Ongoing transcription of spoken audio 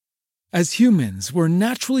As humans, we're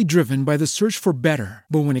naturally driven by the search for better.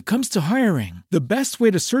 But when it comes to hiring, the best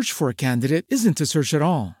way to search for a candidate isn't to search at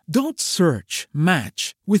all. Don't search,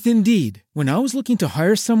 match with Indeed. When I was looking to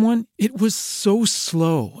hire someone, it was so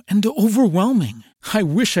slow and overwhelming. I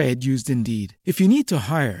wish I had used Indeed. If you need to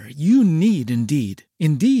hire, you need Indeed.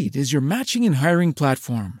 Indeed is your matching and hiring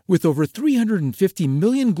platform with over 350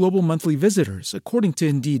 million global monthly visitors, according to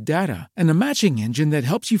Indeed data, and a matching engine that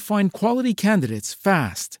helps you find quality candidates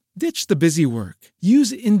fast. Ditch the busy work.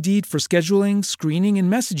 Use Indeed for scheduling, screening,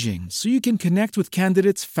 and messaging so you can connect with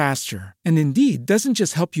candidates faster. And Indeed doesn't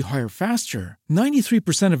just help you hire faster.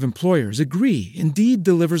 93% of employers agree Indeed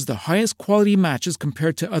delivers the highest quality matches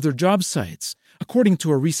compared to other job sites, according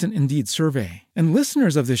to a recent Indeed survey. And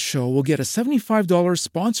listeners of this show will get a $75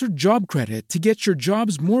 sponsored job credit to get your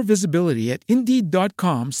jobs more visibility at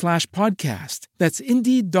Indeed.com/podcast. That's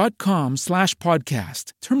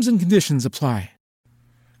Indeed.com/podcast. Terms and conditions apply.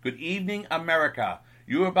 Good evening, America.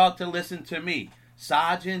 You're about to listen to me,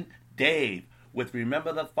 Sergeant Dave, with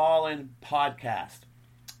Remember the Fallen podcast.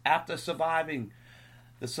 After surviving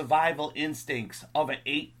the survival instincts of an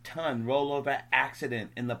 8-ton rollover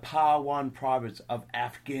accident in the Parwan province of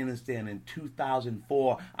Afghanistan in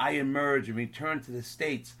 2004, I emerged and returned to the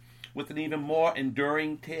States with an even more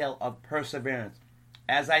enduring tale of perseverance.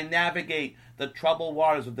 As I navigate the troubled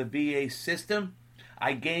waters of the VA system,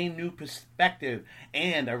 I gain new perspective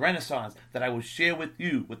and a renaissance that I will share with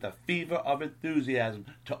you with the fever of enthusiasm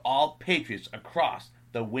to all patriots across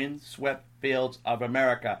the windswept fields of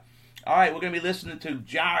America. All right, we're going to be listening to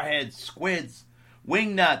jarheads, squids,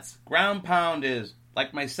 wingnuts, ground pounders,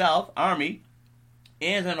 like myself, Army,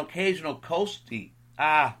 and an occasional coastie.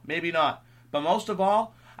 Maybe not. But most of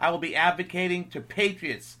all, I will be advocating to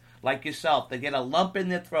patriots like yourself that get a lump in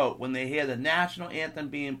their throat when they hear the national anthem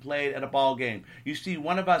being played at a ball game. You see,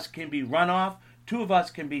 one of us can be run off, two of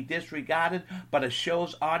us can be disregarded, but a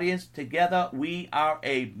show's audience, together we are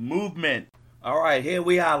a movement. All right, here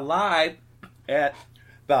we are live at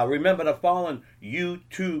the Remember the Fallen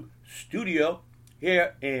YouTube studio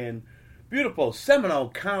here in beautiful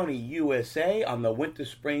Seminole County, USA on the Winter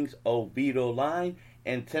Springs Oviedo line.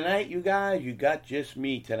 And tonight, you guys, you got just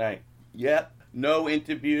me tonight. Yep. No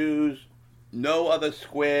interviews, no other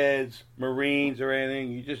squids, Marines, or anything.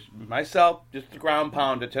 You just, myself, just the ground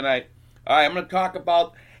pounder tonight. All right, I'm going to talk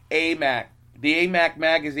about AMAC, the AMAC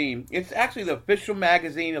magazine. It's actually the official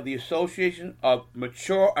magazine of the Association of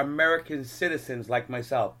Mature American Citizens like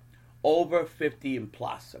myself, over 50 and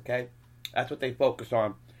plus, okay? That's what they focus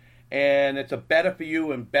on. And it's a better for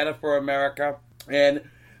you and better for America. And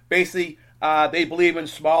basically, they believe in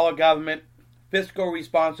smaller government, fiscal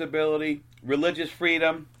responsibility, religious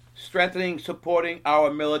freedom, strengthening, supporting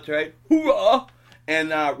our military, hoorah,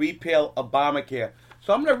 and repeal Obamacare.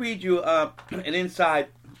 So I'm going to read you an inside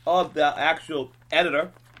of the actual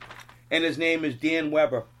editor, and his name is Dan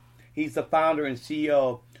Weber. He's the founder and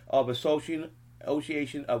CEO of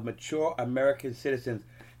Association of Mature American Citizens.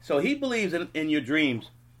 So he believes in your dreams.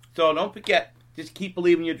 So don't forget, just keep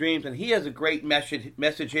believing your dreams. And he has a great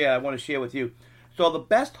message here I want to share with you. So the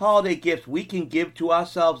best holiday gifts we can give to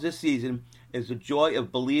ourselves this season is the joy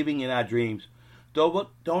of believing in our dreams. Don't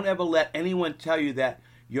ever let anyone tell you that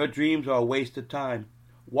your dreams are a waste of time.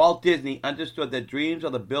 Walt Disney understood that dreams are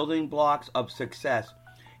the building blocks of success.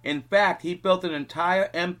 In fact, he built an entire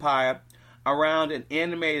empire around an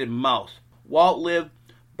animated mouse. Walt lived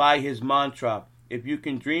by his mantra, if you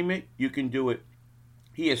can dream it, you can do it.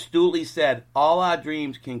 He astutely said, all our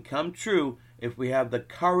dreams can come true if we have the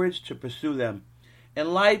courage to pursue them.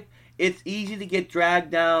 In life, it's easy to get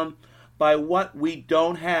dragged down by what we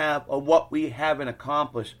don't have or what we haven't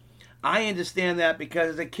accomplished. I understand that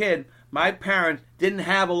because as a kid, my parents didn't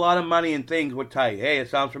have a lot of money and things were tight. Hey,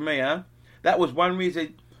 it sounds familiar, huh? That was one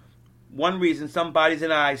reason some buddies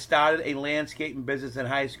and I started a landscaping business in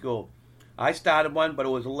high school. I started one, but it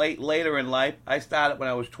was later in life. I started when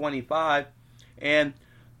I was 25. And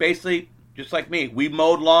basically, just like me, we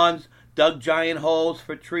mowed lawns, dug giant holes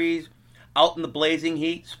for trees, out in the blazing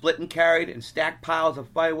heat, split and carried and stacked piles of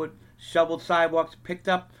firewood, shoveled sidewalks, picked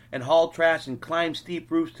up and hauled trash, and climbed steep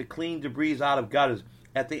roofs to clean debris out of gutters.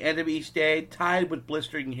 At the end of each day, tied with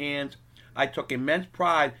blistering hands, I took immense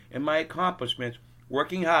pride in my accomplishments.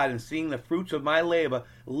 Working hard and seeing the fruits of my labor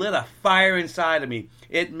lit a fire inside of me.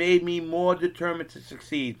 It made me more determined to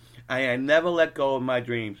succeed. I never let go of my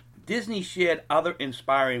dreams. Disney shared other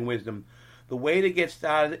inspiring wisdom. The way to get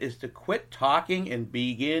started is to quit talking and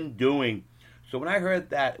begin doing. So when I heard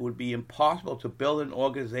that it would be impossible to build an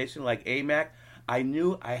organization like AMAC, I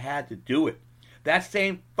knew I had to do it. That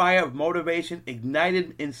same fire of motivation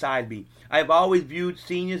ignited inside me. I have always viewed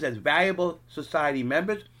seniors as valuable society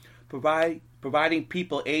members. providing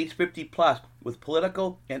people age 50 plus with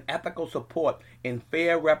political and ethical support and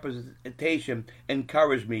fair representation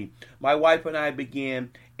encouraged me. My wife and I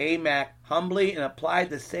began AMAC humbly and applied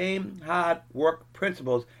the same hard work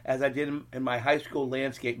principles as I did in my high school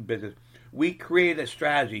landscaping business. We created a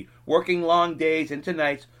strategy, working long days into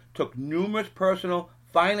nights, took numerous personal,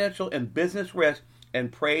 financial, and business risks,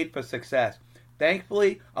 and prayed for success.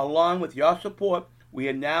 Thankfully, along with your support, we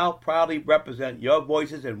are now proudly represent your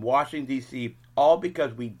voices in Washington, D.C., all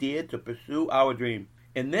because we dared to pursue our dream.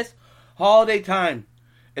 In this holiday time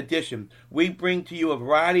edition, we bring to you a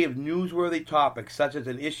variety of newsworthy topics, such as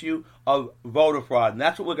an issue of voter fraud, and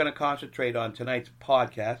that's what we're going to concentrate on tonight's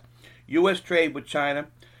podcast, U.S. trade with China,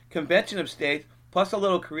 convention of states, plus a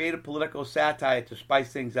little creative political satire to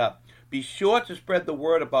spice things up. Be sure to spread the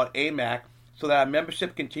word about AMAC so that our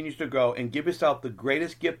membership continues to grow, and give yourself the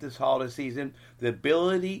greatest gift this holiday season, the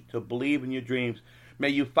ability to believe in your dreams. May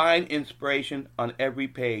you find inspiration on every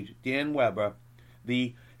page. Dan Weber,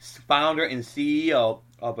 the founder and CEO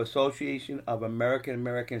of Association of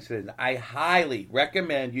American Citizens. I highly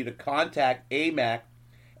recommend you to contact AMAC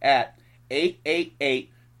at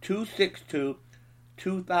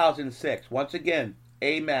 888-262-2006. Once again,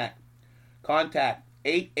 AMAC, contact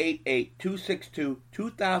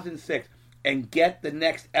 888-262-2006 and get the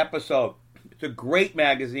next episode. It's a great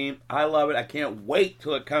magazine. I love it. I can't wait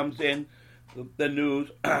till it comes in the news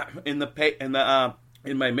in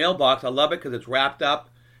my mailbox. I love it because it's wrapped up,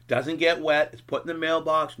 doesn't get wet. It's put in the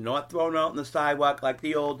mailbox, not thrown out on the sidewalk like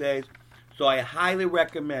the old days. So I highly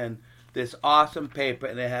recommend this awesome paper,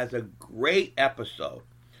 and it has a great episode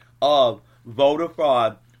of voter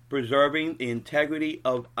fraud, preserving the integrity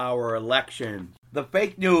of our elections. The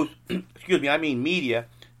fake news, media,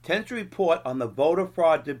 tends to report on the voter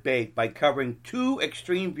fraud debate by covering two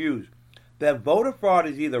extreme views: that voter fraud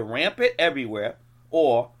is either rampant everywhere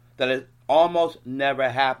or that it almost never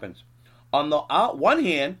happens. On the one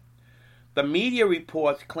hand, the media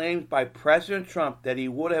reports claims by President Trump that he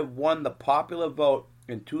would have won the popular vote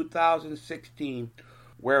in 2016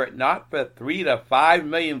 were it not for 3 to 5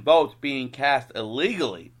 million votes being cast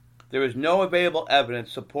illegally. There is no available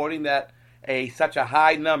evidence supporting that such a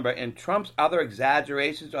high number, and Trump's other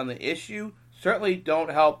exaggerations on the issue certainly don't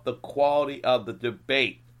help the quality of the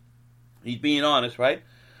debate. He's being honest, right?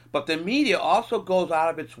 But the media also goes out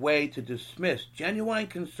of its way to dismiss genuine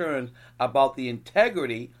concerns about the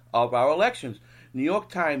integrity of our elections. New York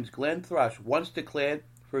Times' Glenn Thrush once declared,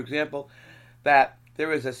 for example, that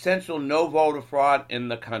there is essential no voter fraud in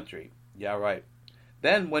the country. Yeah, right.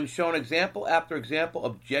 Then, when shown example after example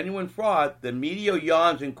of genuine fraud, the media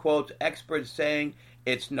yawns and quotes experts saying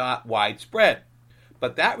it's not widespread.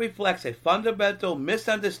 But that reflects a fundamental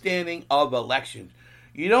misunderstanding of elections.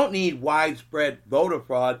 You don't need widespread voter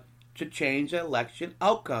fraud to change election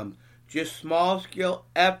outcomes. Just small-scale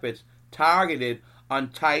efforts targeted on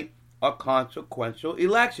tight or consequential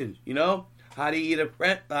elections. You know, how do you eat an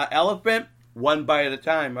elephant? One bite at a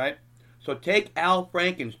time, right? So take Al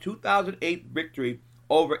Franken's 2008 victory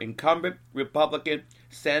over incumbent Republican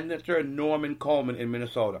Senator Norman Coleman in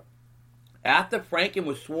Minnesota. After Franken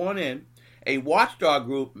was sworn in, a watchdog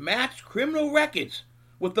group matched criminal records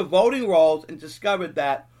with the voting rolls and discovered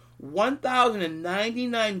that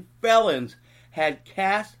 1,099 felons had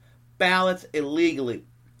cast ballots illegally.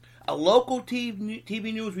 A local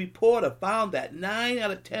TV news reporter found that 9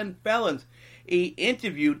 out of 10 felons he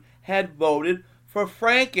interviewed had voted for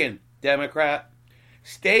Franken, Democrat.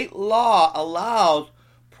 State law allows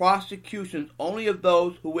prosecutions only of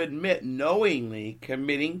those who admit knowingly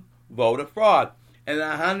committing voter fraud, and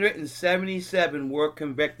 177 were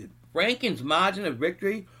convicted. Franken's margin of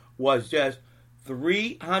victory was just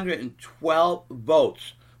 312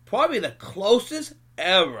 votes, probably the closest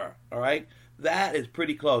ever, all right? That is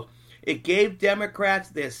pretty close. It gave Democrats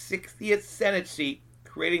their 60th Senate seat,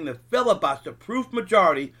 creating the filibuster-proof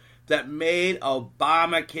majority that made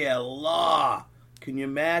Obamacare law. Can you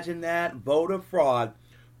imagine that? Voter fraud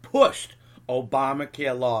pushed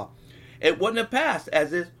Obamacare law. It wouldn't have passed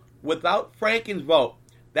as is without Franken's vote.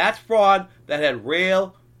 That's fraud that had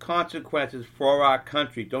real consequences for our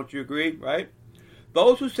country. Don't you agree, right?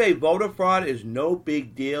 Those who say voter fraud is no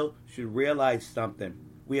big deal should realize something.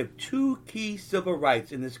 We have two key civil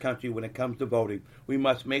rights in this country when it comes to voting. We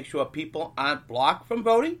must make sure people aren't blocked from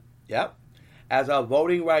voting. Yep. As our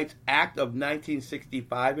Voting Rights Act of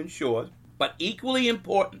 1965 ensures. But equally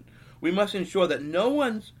important, we must ensure that no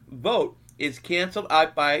one's vote is canceled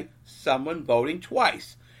out by someone voting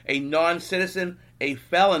twice. A non-citizen, a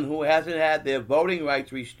felon who hasn't had their voting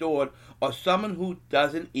rights restored, or someone who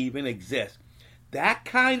doesn't even exist. That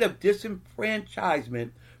kind of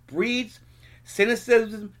disenfranchisement breeds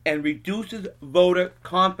cynicism and reduces voter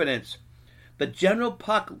confidence. The general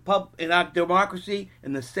in our democracy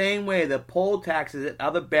in the same way that poll taxes and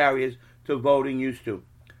other barriers to voting used to.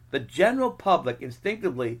 The general public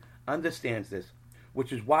instinctively understands this,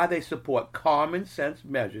 which is why they support common sense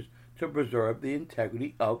measures to preserve the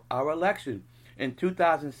integrity of our election. In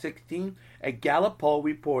 2016, a Gallup poll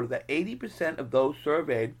reported that 80% of those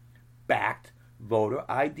surveyed backed voter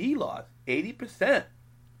ID laws. 80%.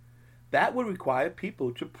 That would require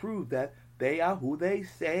people to prove that they are who they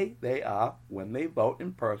say they are when they vote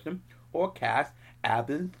in person or cast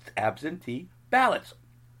absentee ballots.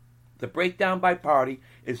 The breakdown by party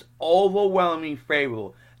is overwhelmingly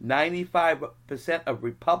favorable. 95% of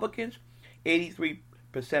Republicans, 83%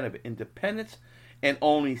 of independents, and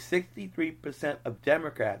only 63% of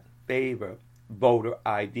Democrats favor voter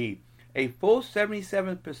ID. A full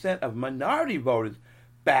 77% of minority voters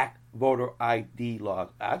back voter ID laws.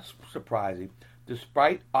 That's surprising,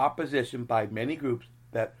 despite opposition by many groups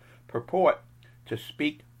that purport to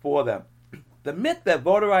speak for them. The myth that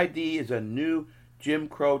voter ID is a new Jim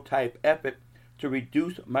Crow type effort to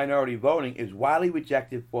reduce minority voting is widely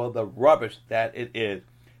rejected for the rubbish that it is,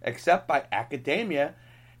 except by academia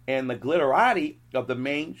and the glitterati of the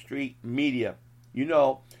mainstream media. You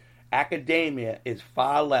know, academia is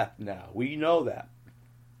far left now. We know that.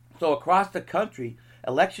 So across the country,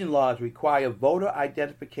 election laws require voter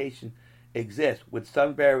identification exists with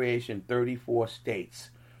some variation in 34 states,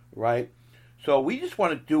 right? So we just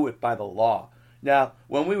want to do it by the law. Now,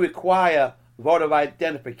 when we require voter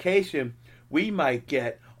identification, we might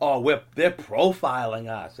get, they're profiling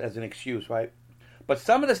us as an excuse, right? But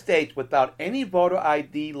some of the states without any voter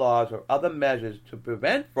ID laws or other measures to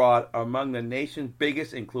prevent fraud are among the nation's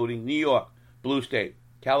biggest, including New York, blue state,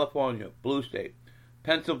 California, blue state,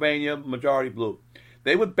 Pennsylvania, majority blue.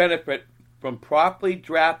 They would benefit from properly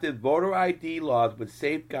drafted voter ID laws with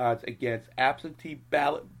safeguards against absentee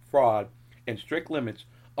ballot fraud and strict limits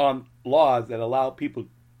on laws that allow people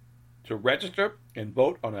to register and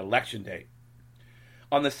vote on election day.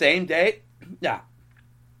 On the same day,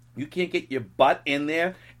 you can't get your butt in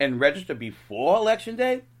there and register before election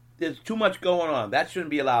day. There's too much going on. That shouldn't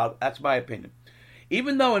be allowed. That's my opinion.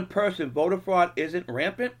 Even though in person voter fraud isn't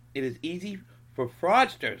rampant, it is easy for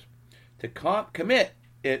fraudsters to commit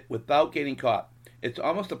it without getting caught. It's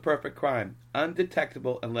almost a perfect crime,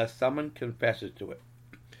 undetectable unless someone confesses to it.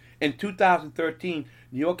 In 2013,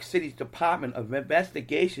 New York City's Department of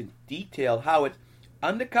Investigation detailed how its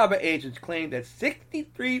undercover agents claimed that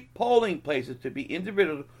 63 polling places to be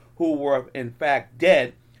individuals who were in fact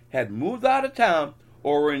dead had moved out of town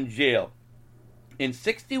or were in jail. In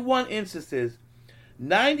 61 instances,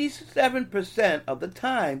 97% of the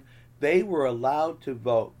time they were allowed to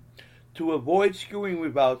vote. To avoid skewing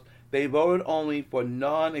results, they voted only for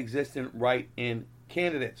non-existent write-in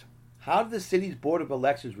candidates. How did the city's Board of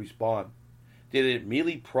Elections respond? Did it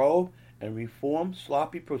merely probe and reform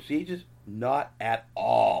sloppy procedures? Not at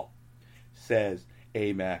all, says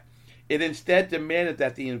AMAC. It instead demanded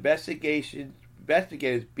that the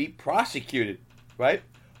investigators be prosecuted, right?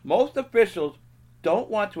 Most officials don't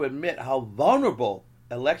want to admit how vulnerable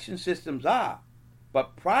election systems are,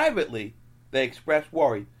 but privately they express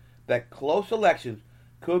worry that close elections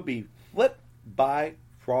could be flipped by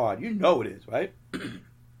fraud. You know it is, right?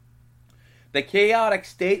 The chaotic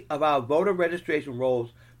state of our voter registration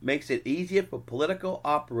rolls makes it easier for political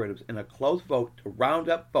operatives in a close vote to round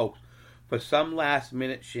up folks for some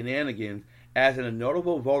last-minute shenanigans, as in a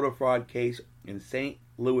notable voter fraud case in St.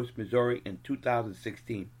 Louis, Missouri in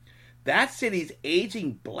 2016. That city's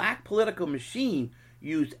aging black political machine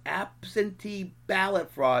used absentee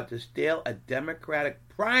ballot fraud to steal a Democratic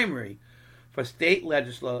primary for state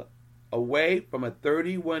legislature away from a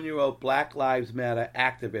 31-year-old Black Lives Matter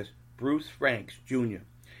activist, Bruce Franks, Jr.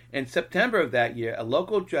 In September of that year, a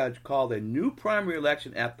local judge called a new primary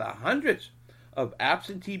election after hundreds of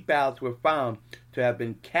absentee ballots were found to have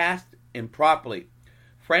been cast improperly.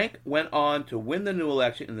 Frank went on to win the new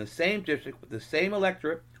election in the same district with the same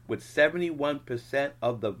electorate with 71%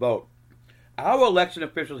 of the vote. Our election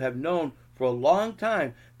officials have known for a long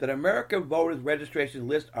time that American voters' registration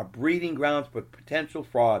lists are breeding grounds for potential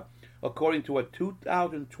fraud, according to a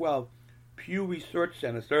 2012 Pew Research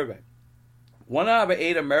Center survey. 1 out of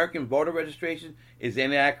 8 American voter registration is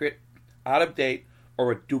inaccurate, out of date,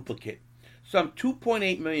 or a duplicate. Some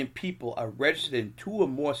 2.8 million people are registered in 2 or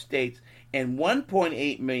more states, and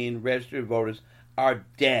 1.8 million registered voters are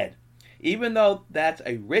dead. Even though that's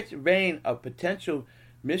a rich vein of potential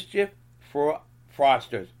mischief for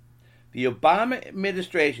fraudsters. The Obama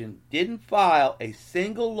administration didn't file a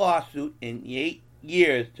single lawsuit in 8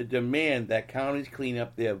 years to demand that counties clean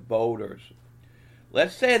up their voters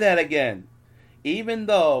Let's say that again. Even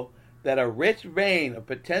though that a rich vein of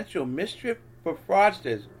potential mischief for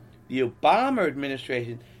fraudsters, the Obama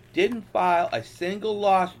administration didn't file a single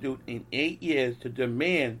lawsuit in 8 years to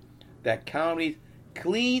demand that counties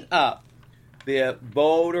clean up their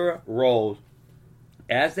voter rolls,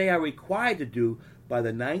 as they are required to do by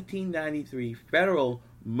the 1993 federal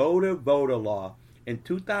motor voter law. In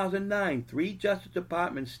 2009, 3 Justice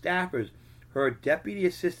Department staffers heard Deputy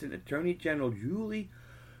Assistant Attorney General Julie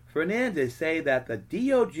Fernandez say that the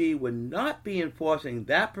DOJ would not be enforcing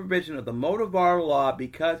that provision of the motor voter law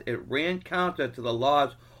because it ran counter to the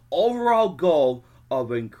law's overall goal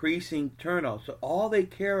of increasing turnout. So all they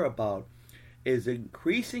care about is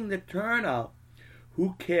increasing the turnout.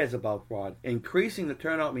 Who cares about fraud? Increasing the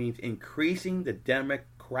turnout means increasing the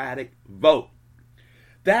Democratic vote.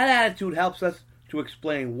 That attitude helps us to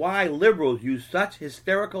explain why liberals use such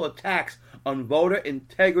hysterical attacks on voter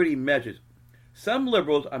integrity measures. Some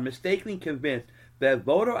liberals are mistakenly convinced that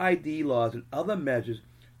voter ID laws and other measures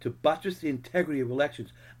to buttress the integrity of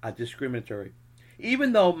elections are discriminatory,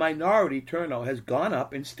 even though minority turnout has gone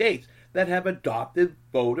up in states that have adopted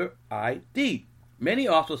voter ID. Many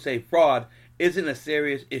also say fraud isn't a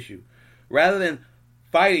serious issue. Rather than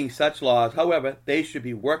fighting such laws, however, they should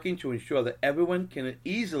be working to ensure that everyone can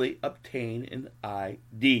easily obtain an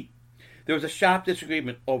ID. There was a sharp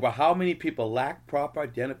disagreement over how many people lack proper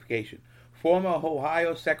identification. Former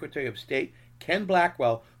Ohio Secretary of State Ken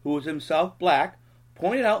Blackwell, who was himself black,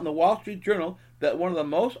 pointed out in the Wall Street Journal that one of the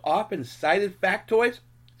most often cited factoids,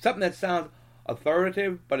 something that sounds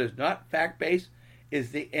authoritative but is not fact-based,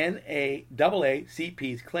 is the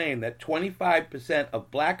NAACP's claim that 25% of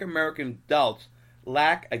black American adults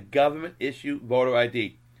lack a government-issued voter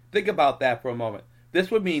ID. Think about that for a moment. This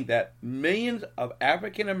would mean that millions of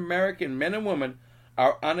African American men and women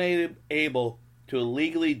are unable to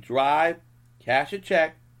legally drive, cash a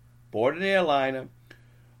check, board an airliner,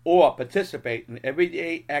 or participate in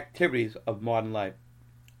everyday activities of modern life.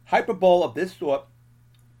 Hyperbole of this sort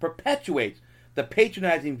perpetuates the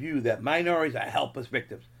patronizing view that minorities are helpless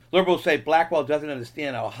victims. Liberals say Blackwell doesn't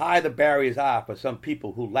understand how high the barriers are for some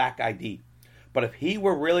people who lack ID. But if he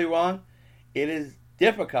were really wrong, it is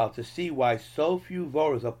difficult to see why so few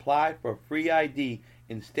voters apply for free ID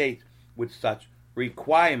in states with such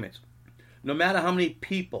requirements. No matter how many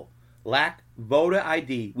people lack voter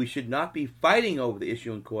ID, we should not be fighting over the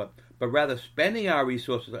issue in court, but rather spending our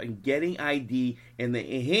resources on getting ID in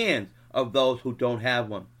the hands of those who don't have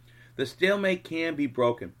one. The stalemate can be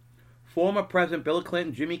broken. Former President Bill Clinton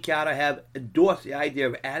and Jimmy Carter have endorsed the idea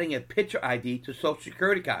of adding a picture ID to Social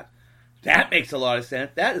Security cards. That makes a lot of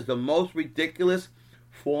sense. That is the most ridiculous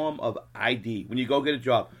form of ID. When you go get a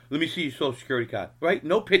job, let me see your Social Security card, right?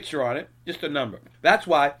 No picture on it, just a number. That's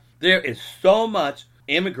why there is so much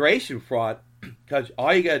immigration fraud, because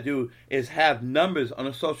all you got to do is have numbers on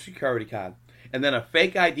a Social Security card and then a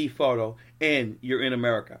fake ID photo, and you're in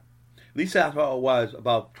America. At least that's how it was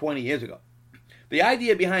about 20 years ago. The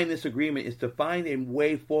idea behind this agreement is to find a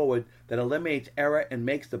way forward that eliminates error and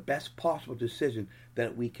makes the best possible decision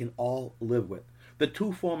that we can all live with. The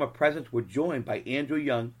two former presidents were joined by Andrew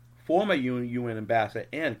Young, former UN ambassador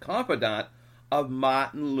and confidant of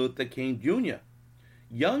Martin Luther King Jr.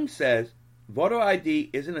 Young says voter ID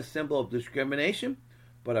isn't a symbol of discrimination,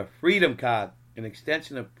 but a freedom card, an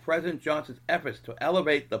extension of President Johnson's efforts to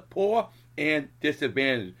elevate the poor and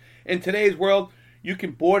disadvantaged. In today's world, you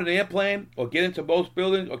can board an airplane or get into most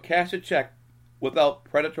buildings or cash a check without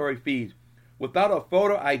predatory fees. Without a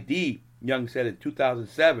photo ID, Young said in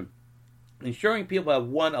 2007, ensuring people have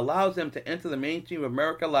one allows them to enter the mainstream of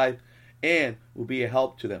American life and will be a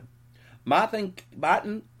help to them. Martin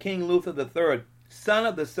King Luther III, son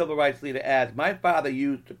of the civil rights leader, adds, my father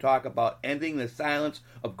used to talk about ending the silence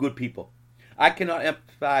of good people. I cannot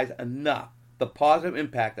emphasize enough the positive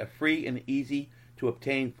impact a free and easy to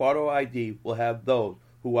obtain photo ID will have those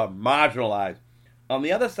who are marginalized. On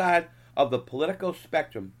the other side of the political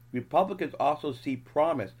spectrum, Republicans also see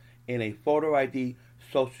promise in a photo ID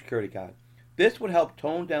Social Security card. This would help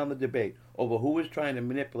tone down the debate over who is trying to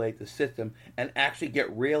manipulate the system and actually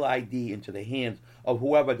get real ID into the hands of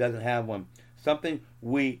whoever doesn't have one, something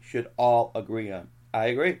we should all agree on. I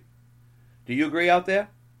agree. Do you agree out there?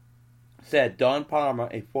 Said Don Palmer,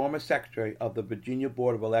 a former secretary of the Virginia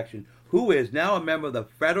Board of Election, who is now a member of the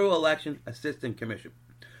Federal Election Assistance Commission.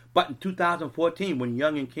 But in 2014, when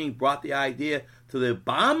Young and King brought the idea to the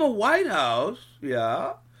Obama White House,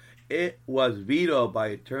 it was vetoed by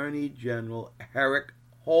Attorney General Eric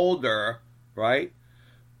Holder, right,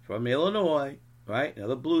 from Illinois, right,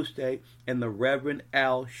 another blue state, and the Reverend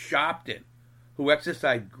Al Sharpton, who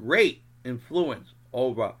exercised great influence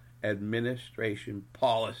over administration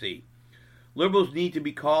policy. Liberals need to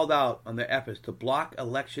be called out on their efforts to block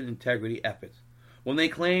election integrity efforts. When they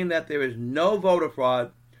claim that there is no voter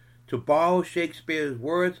fraud, to borrow Shakespeare's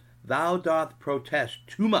words, thou doth protest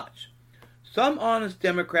too much. Some honest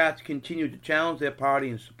Democrats continue to challenge their party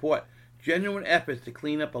and support genuine efforts to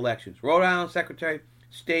clean up elections. Rhode Island Secretary of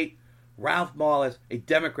State Ralph Moores, a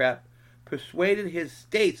Democrat, persuaded his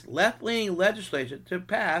state's left-leaning legislature to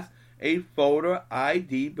pass a voter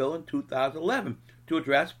ID bill in 2011 to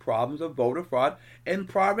address problems of voter fraud in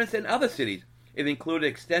Providence and other cities. It included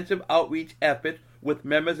extensive outreach efforts with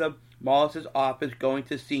members of Moores' office going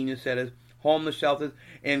to senior centers, homeless shelters,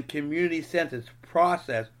 and community centers to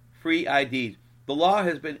process free IDs. The law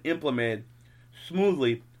has been implemented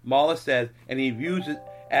smoothly, Moores says, and he views it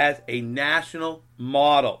as a national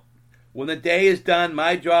model. When the day is done,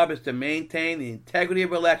 my job is to maintain the integrity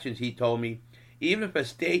of elections, he told me. Even if a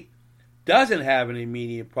state doesn't have an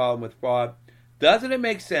immediate problem with fraud, doesn't it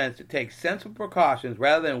make sense to take sensible precautions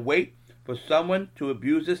rather than wait for someone to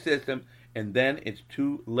abuse the system and then it's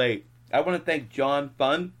too late? I want to thank John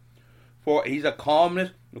Fund he's a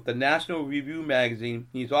columnist with the National Review magazine.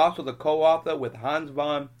 He's also the co-author with Hans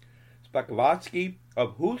von Spakovsky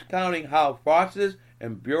of Who's Counting How Fraudsters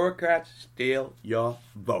and Bureaucrats Steal Your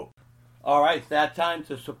Vote. All right, it's that time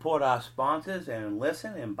to support our sponsors and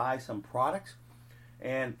listen and buy some products.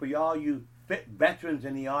 And for y'all you fit veterans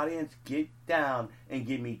in the audience, get down and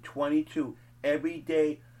give me 22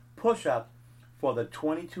 everyday push-ups for the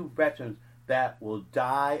 22 veterans that will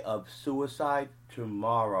die of suicide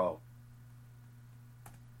tomorrow.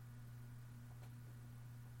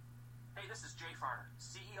 Hey, this is Jay Farner,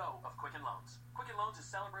 CEO of Quicken Loans. Quicken Loans is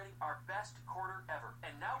celebrating our best quarter ever,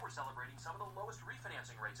 and now we're celebrating some of the lowest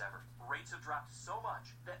refinancing rates ever. Rates have dropped so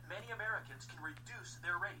much that many Americans can reduce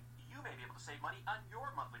their rate. You may be able to save money on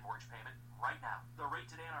your monthly mortgage payment right now. The rate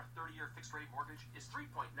today on our 30-year fixed-rate mortgage is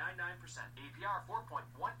 3.99%, APR 4.18%.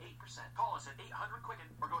 Call us at 800-QUICKEN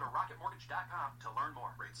or go to rocketmortgage.com to learn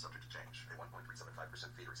more. Rates subject to change. A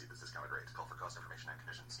 1.375% fee to receive this discounted rate. Call for cost information and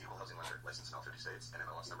conditions. Equal housing lender. Licensed in all 50 states. And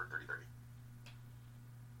MLS number 3030.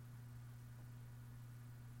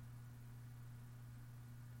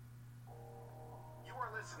 You are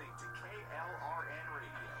listening to KLRN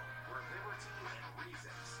Radio, where liberty and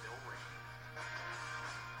reason still ring.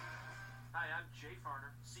 Hi, I'm Jay Farner,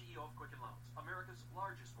 CEO of Quicken Loans, America's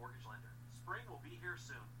largest mortgage lender. Spring will be here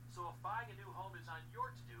soon, so if buying a new home is on your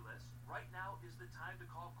to-do list, right now is the time to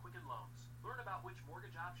call Quicken Loans. Learn about which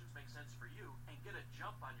mortgage options make sense for you and get a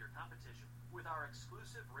jump on your competition. With our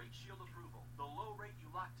exclusive Rate Shield approval, the low rate you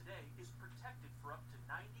lock today is protected for up to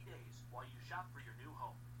 90 days while you shop for your new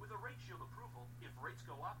home. With a Rate Shield approval, if rates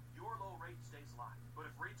go up, your low rate stays locked. But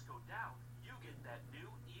if rates go down, you get that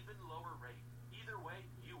new, even lower rate. Either way,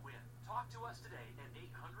 you win. Talk to us today at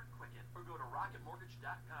 800-QUICKEN or go to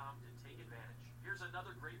rocketmortgage.com to take advantage. Here's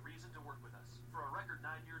another great reason to work with us. For a record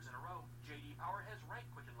 9 years in a row, J.D. Power has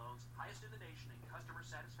ranked Quicken Loans highest in the nation in customer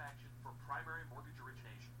satisfaction for primary mortgage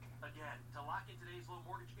origination. Again, to lock in today's low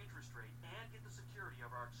mortgage interest rate and get the security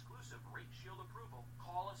of our exclusive Rate Shield approval,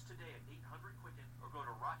 call us today at 800-QUICKEN or go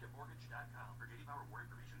to rocketmortgage.com. For J.D. Power award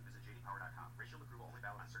information, visit jdpower.com. Rate Shield approval only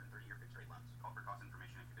valid on certain 30-year fixed-rate loans. Call for cost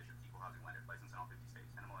information and conditions. Equal housing lender. Licensed in all 50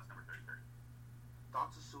 states. NMLS number 3030.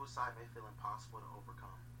 Thoughts of suicide may feel impossible to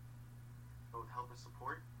overcome, but with help and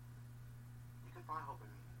support, you can find hope in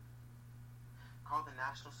me. Call the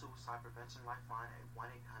National Suicide Prevention Lifeline at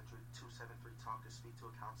 1-800-273-TALK to speak to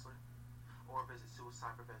a counselor, or visit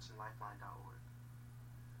suicidepreventionlifeline.org.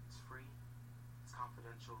 It's free, it's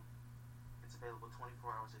confidential, it's available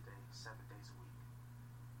 24 hours a day, 7 days a week.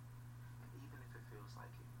 And even if it feels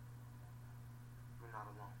like it, you're not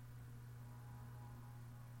alone.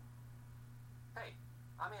 Hey,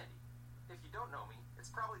 I'm Andy. If you don't know me,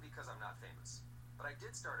 it's probably because I'm not famous. But I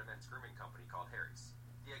did start a men's grooming company called Harry's.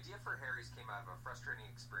 The idea for Harry's came out of a frustrating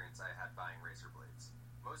experience I had buying razor blades.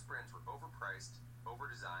 Most brands were overpriced,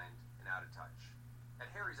 overdesigned, and out of touch.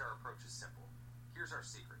 At Harry's, our approach is simple. Here's our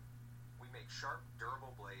secret. We make sharp,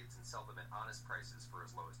 durable blades and sell them at honest prices for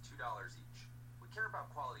as low as $2 each. We care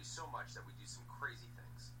about quality so much that we do some crazy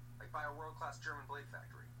things, like buy a world-class German blade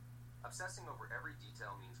factory. Obsessing over every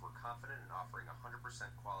detail means we're confident in offering a 100%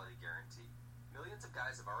 quality guarantee. Millions of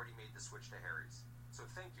guys have already made the switch to Harry's, so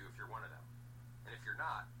thank you if you're one of them. And if you're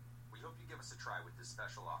not, we hope you give us a try with this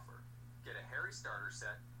special offer. Get a Harry starter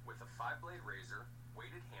set with a 5-blade razor,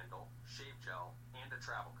 weighted handle, shave gel, and a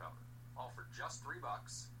travel cover. All for just $3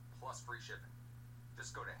 plus free shipping.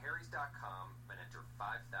 Just go to harrys.com and enter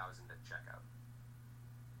 5,000 at checkout.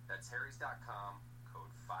 That's harrys.com, code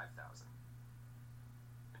 5,000.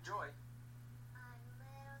 Enjoy! I'm a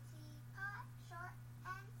little teapot, short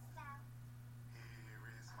and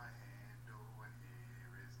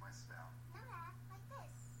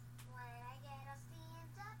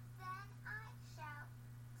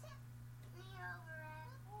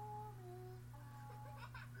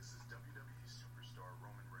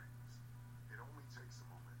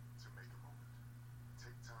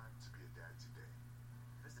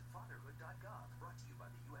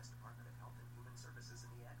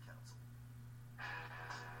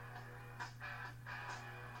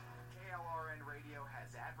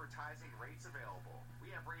advertising rates available. We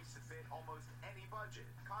have rates to fit almost any budget.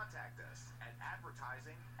 Contact us at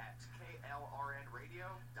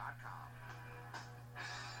advertising@klrnradio.com.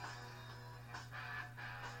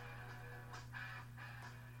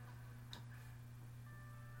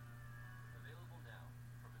 Available now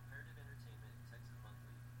from Imperative Entertainment and Texas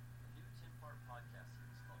Monthly, a new 10-part podcast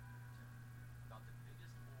series called Boomtown, about the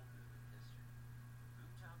biggest oil boom in history.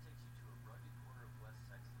 Boomtown takes you to a rugged corner of West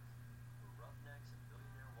Texas, where roughnecks and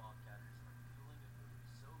billionaire wildcatters are fueling a boom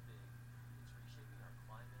so big it's reshaping our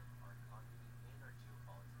climate, our economy, and our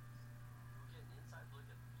geopolitics. You'll get an inside look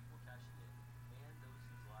at the people cashing in and those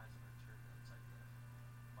whose lives are turned upside down.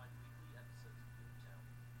 Find weekly episodes of Boomtown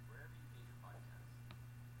wherever you get your podcasts.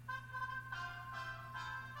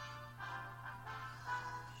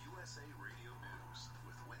 USA Radio News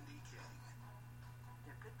with Wendy King.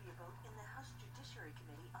 There could be a vote in the House Judiciary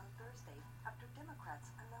Committee on Thursday after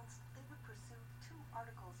Democrats announced they would pursue 2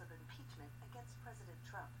 articles of impeachment against President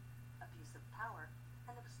Trump, abuse of power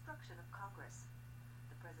and obstruction of Congress.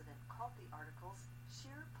 The president called the articles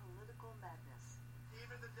sheer political madness.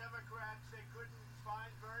 Even the Democrats, they couldn't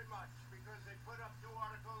find very much because they put up 2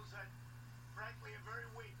 articles that, frankly, are very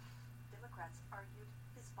weak. Democrats argued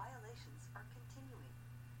his violations are continuing.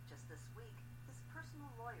 Just this week, his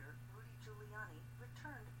personal lawyer, Rudy Giuliani,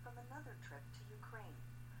 returned from another trip to Ukraine.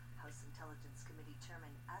 House Intelligence Committee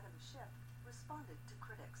Chairman Adam Schiff responded to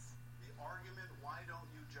critics. The argument, why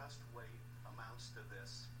don't you just wait, amounts to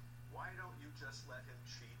this. Why don't you just let him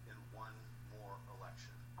cheat in one more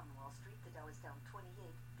election? On Wall Street, the Dow is down 28,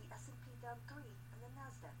 the S&P down 3, and the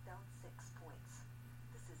Nasdaq down 6 points.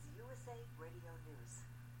 This is USA Radio News.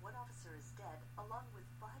 1 officer is dead, along with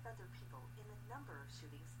 5 other people in a number of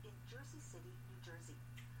shootings in Jersey City, New Jersey.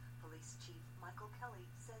 Police Chief Michael Kelly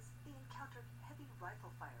says they encountered heavy rifle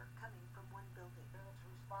fire coming from one building. Units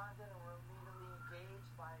responded and were immediately engaged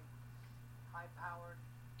by high-powered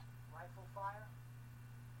rifle fire.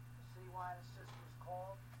 The citywide assist was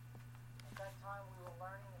called. At that time, we were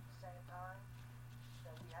learning at the same time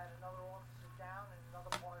that we had another officer down in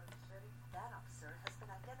another part of the city. That officer has been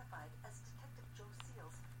identified as Detective Joe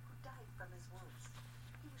Seals, who died from his wounds.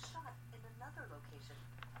 He was shot in another location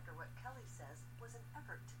after what Kelly says was an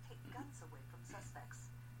effort to take guns away from suspects.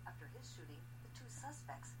 After his shooting, the 2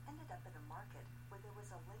 suspects ended up in a market where there was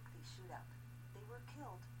a lengthy shootout. They were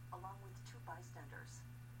killed along with 2 bystanders.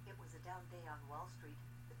 It was a down day on Wall Street.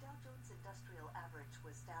 The Dow Jones Industrial Average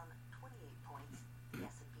was down 28 points, the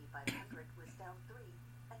S&P 500 was down 3,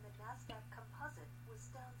 and the Nasdaq Composite was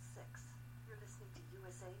down 6. You're listening to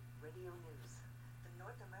USA Radio News. The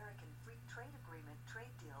North American Free Trade Agreement trade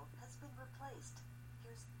deal has been replaced.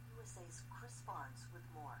 Here's USA's Chris Barnes with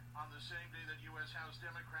more. On the same day that U.S. House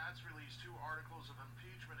Democrats released 2 articles of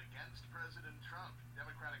impeachment against President Trump,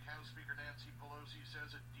 Democratic House Speaker Nancy Pelosi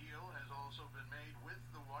says a deal has also been made with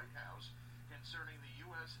the White House concerning the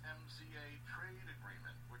USMCA trade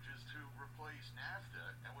agreement, which is to replace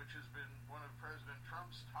NAFTA and which has been one of President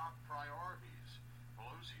Trump's top priorities.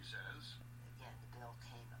 Pelosi says, again, the bill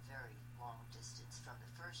came a very long distance from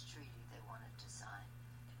the first treaty they wanted to sign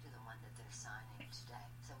to the one that they're signing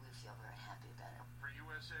today. So we feel very happy about it. For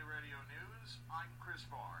USA Radio News, I'm Chris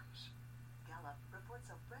Barnes. Gallup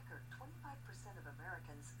reports a record 25% of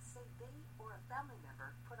Americans say they or a family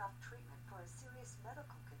member put off treatment for a serious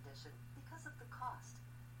medical condition because of the cost.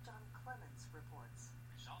 John Clemens reports.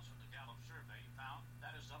 Results from the Gallup survey found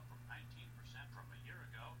that is up from 19% from a year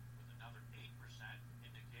ago, with another 8%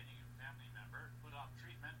 indicating a family member put off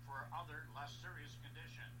treatment for other less serious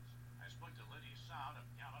conditions. I spoke to Lydia Sound of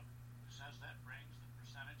Gallup, who says that brings the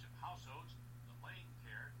percentage of households delaying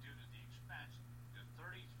care due to the expense to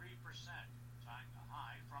 33%, tying the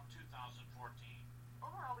high from 2014.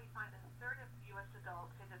 Overall, we find that a third of U.S.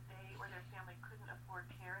 adults say that they or their family couldn't afford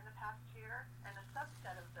care in the past year, and a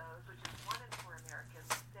subset of those, which is 1 in 4 Americans,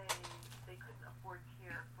 say they couldn't afford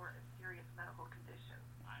care for a serious medical condition.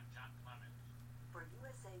 I'm John Clemens. For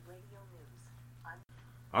USA Radio News,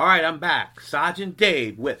 All right, I'm back. Sergeant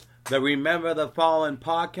Dave with the Remember the Fallen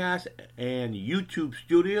podcast and YouTube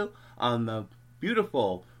studio on the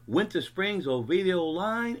beautiful Winter Springs Ovidio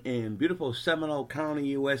line in beautiful Seminole County,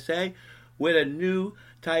 USA, with a new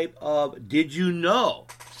type of Did You Know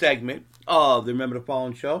segment of the Remember the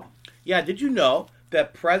Fallen show. Yeah, did you know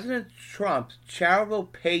that President Trump's charitable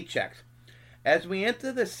paychecks, as we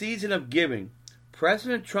enter the season of giving,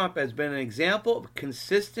 President Trump has been an example of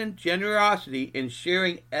consistent generosity in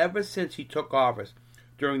sharing ever since he took office.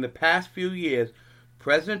 During the past few years,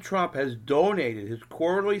 President Trump has donated his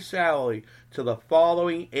quarterly salary to the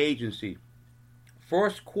following agencies.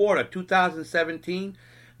 First quarter 2017,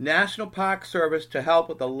 National Park Service to help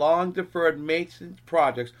with the long-deferred maintenance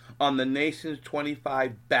projects on the nation's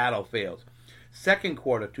 25 battlefields. Second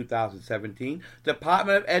quarter 2017,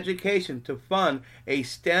 Department of Education to fund a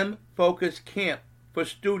STEM-focused camp for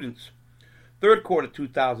students. Third quarter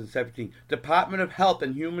 2017, Department of Health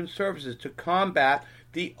and Human Services to combat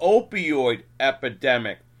the opioid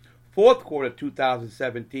epidemic. Fourth quarter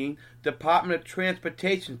 2017, Department of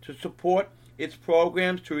Transportation to support its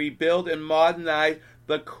programs to rebuild and modernize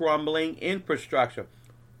the crumbling infrastructure.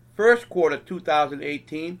 First quarter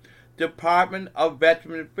 2018, Department of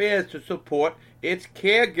Veteran Affairs to support its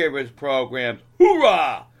caregivers programs.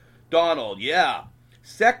 Hoorah! Donald, yeah.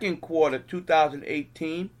 Second quarter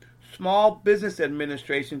 2018, Small Business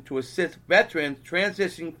Administration to assist veterans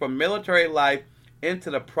transitioning from military life into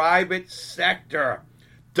the private sector.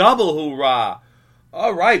 Double hoorah!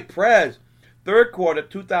 All right, Prez. Third quarter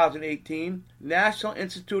 2018, National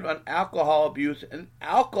Institute on Alcohol Abuse and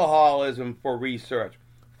Alcoholism for research.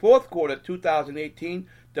 Fourth quarter 2018,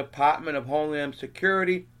 Department of Homeland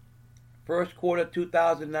Security. First quarter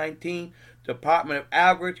 2019, Department of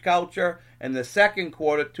Agriculture. And the second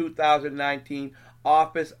quarter 2019,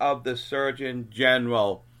 Office of the Surgeon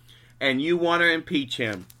General. And you want to impeach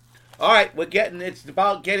him. All right, it's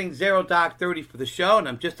about getting 0 Dark 30 for the show, and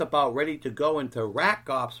I'm just about ready to go into rack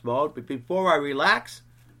ops mode. But before I relax,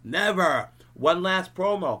 never. One last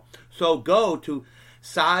promo. So go to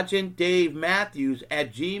Sergeant Dave Matthews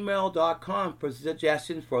at gmail.com for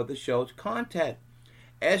suggestions for the show's content.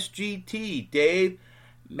 SGT Dave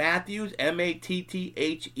Matthews,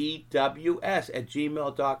 MATTHEWS at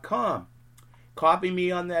gmail.com. Copy me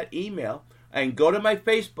on that email. And go to my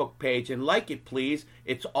Facebook page and like it, please.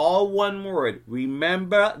 It's all one word.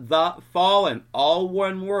 Remember the Fallen. All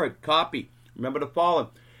one word. Copy. Remember the Fallen.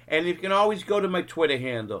 And you can always go to my Twitter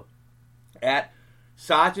handle at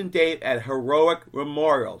Sergeant Dave at Heroic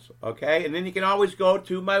Memorials. Okay? And then you can always go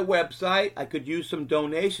to my website. I could use some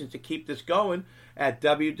donations to keep this going at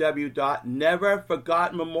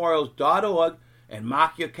www.neverforgottenmemorials.org, and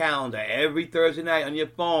mark your calendar every Thursday night on your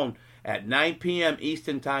phone at 9 p.m.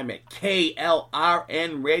 Eastern Time at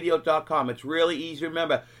klrnradio.com. It's really easy to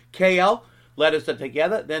remember. KL, letters are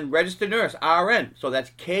together, then register nurse, RN. So that's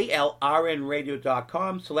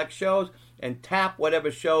klrnradio.com. Select shows and tap whatever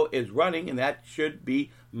show is running, and that should be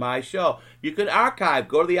my show. You can archive.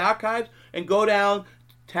 Go to the archives and go down,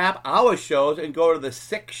 tap our shows, and go to the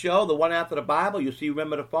 6th show, the one after the Bible. You'll see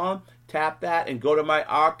Remember the Fallen. Tap that and go to my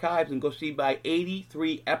archives and go see my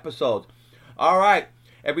 83 episodes. All right.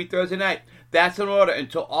 Every Thursday night. That's in order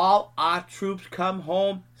until all our troops come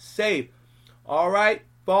home safe. All right,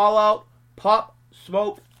 Fallout, Pop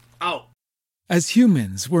Smoke, out. As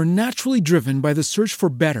humans, we're naturally driven by the search for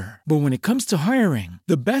better. But when it comes to hiring,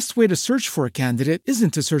 the best way to search for a candidate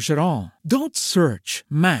isn't to search at all. Don't search,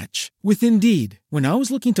 match with Indeed. When I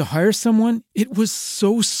was looking to hire someone, it was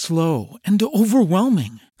so slow and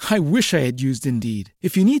overwhelming. I wish I had used Indeed.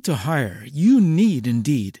 If you need to hire, you need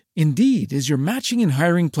Indeed. Indeed is your matching and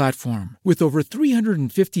hiring platform with over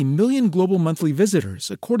 350 million global monthly visitors,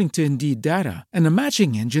 according to Indeed data, and a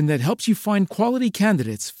matching engine that helps you find quality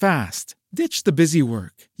candidates fast. Ditch the busy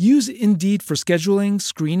work. Use Indeed for scheduling,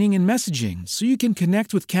 screening, and messaging so you can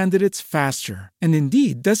connect with candidates faster. And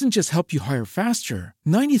Indeed doesn't just help you hire faster.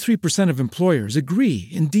 93% of employers agree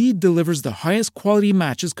Indeed delivers the highest quality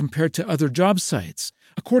matches compared to other job sites,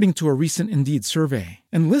 according to a recent Indeed survey.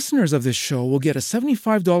 And listeners of this show will get a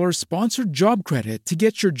 $75 sponsored job credit to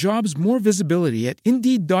get your jobs more visibility at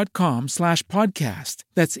Indeed.com/podcast.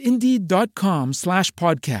 That's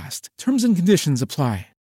Indeed.com/podcast. Terms and conditions apply.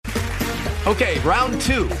 Okay, round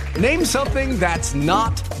 2. Name something that's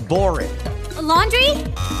not boring. A laundry?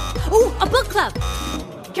 Ooh, a book club.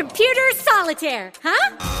 Computer solitaire,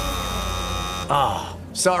 huh? Ah,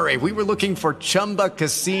 sorry, we were looking for Chumba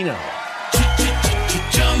Casino.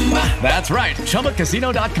 That's right.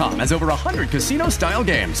 ChumbaCasino.com has over 100 casino-style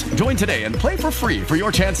games. Join today and play for free for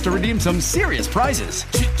your chance to redeem some serious prizes.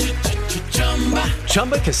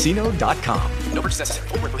 ChumbaCasino.com. No purchase necessary.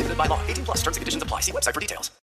 Void where prohibited by law. 18+ terms and conditions apply. See website for details.